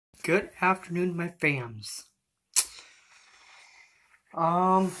Good afternoon, my fams.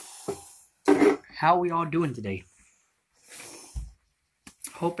 Um, how we all doing today?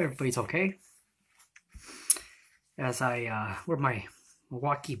 Hope everybody's okay. As I wear my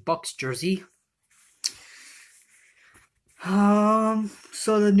Milwaukee Bucks jersey.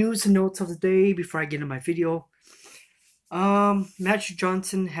 So the news and notes of the day before I get into my video. Magic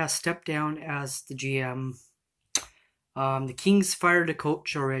Johnson has stepped down as the GM. The Kings fired the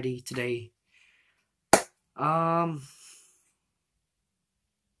coach already today. A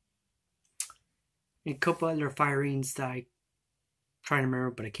couple other firings that I trying to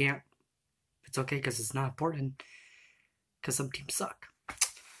remember, but I can't. It's okay because it's not important. Because some teams suck.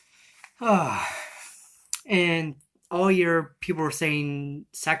 And all year, people were saying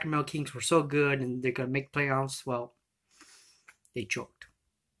Sacramento Kings were so good and they're going to make playoffs. Well, they choked.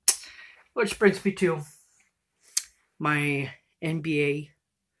 Which brings me to my NBA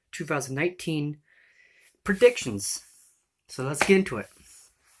 2019 predictions. So let's get into it.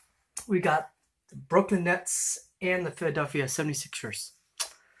 We got the Brooklyn Nets and the Philadelphia 76ers.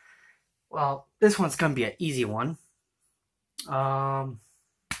 Well, this one's going to be an easy one.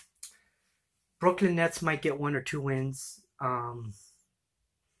 Brooklyn Nets might get 1 or 2 wins, but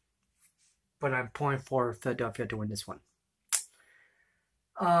I'm pulling for Philadelphia to win this one.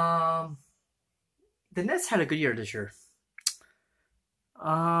 The Nets had a good year this year.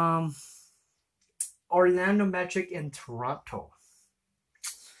 Orlando Magic and Toronto.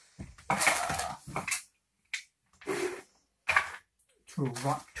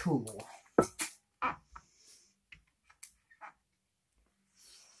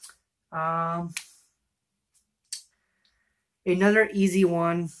 Another easy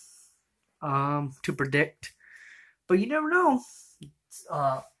one to predict, but you never know.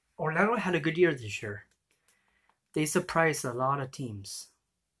 Orlando had a good year this year. They surprised a lot of teams.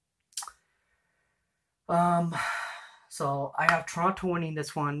 So I have Toronto winning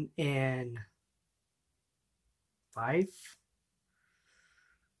this one in 5,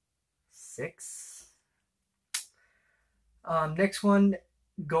 6. Next one,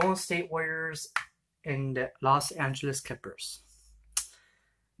 Golden State Warriors and Los Angeles Clippers.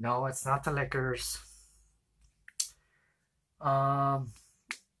 No, it's not the Lakers.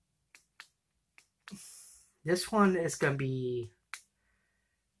 This one is going to be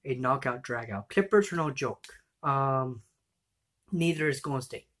a knockout dragout. Clippers are no joke. Neither is Golden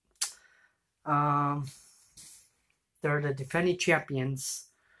State. They're the defending champions.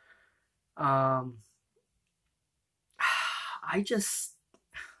 I just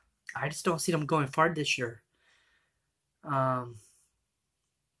don't see them going far this year. But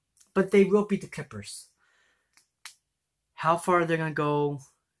they will beat the Clippers. How far they're going to go,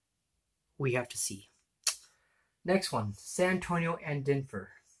 we have to see. Next one, San Antonio and Denver.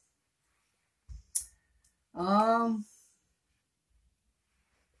 San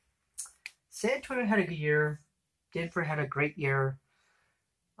Antonio had a good year. Denver had a great year.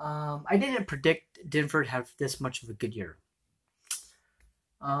 I didn't predict Denver to have this much of a good year.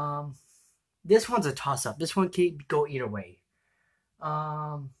 This one's a toss-up. This one can go either way.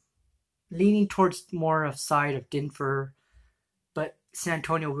 Leaning towards more of side of Denver, but San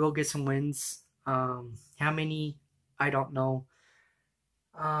Antonio will get some wins. How many? I don't know.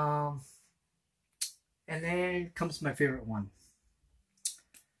 And then comes my favorite one.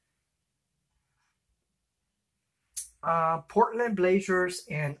 Portland Blazers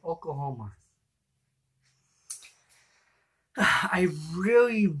and Oklahoma. I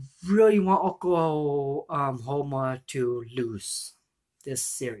really, really want Oklahoma to lose this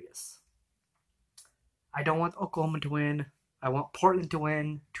series. I don't want Oklahoma to win. I want Portland to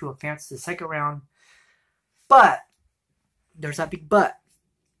win to advance to the second round. But there's that big but.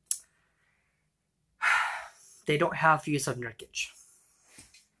 They don't have Jusuf Nurkic.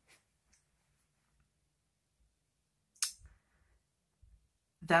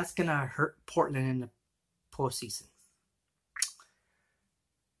 That's gonna hurt Portland in the postseason.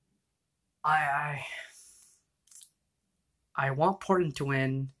 I want Portland to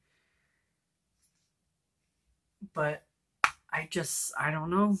win, but I don't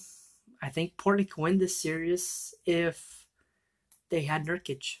know. I think Portland can win this series if they had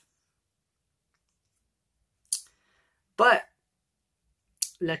Nurkic. But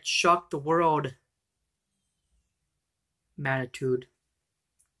let's shock the world. Magnitude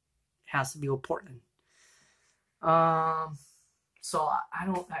has to be with Portland. So I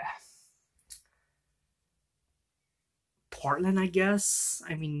don't. Portland, I guess.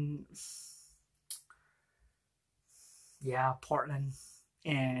 I mean, yeah, Portland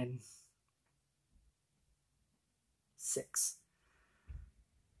and 6.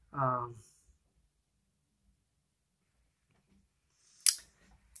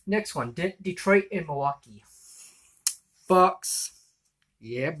 Next one, Detroit and Milwaukee. Bucks.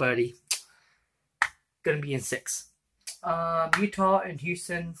 Yeah, buddy. Gonna be in 6. Utah and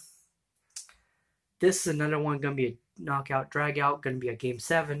Houston. This is another one gonna be a knockout, drag out. Gonna be a game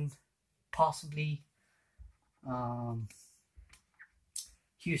 7, possibly.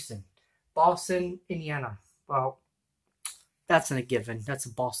 Houston, Boston, Indiana. Well, that's a given. That's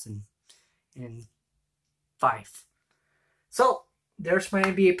a Boston in 5. So there's my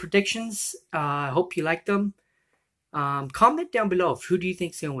NBA predictions. I hope you like them. Comment down below who do you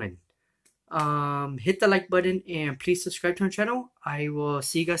think's gonna win. Hit the like button and please subscribe to our channel. I will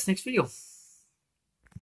see you guys next video.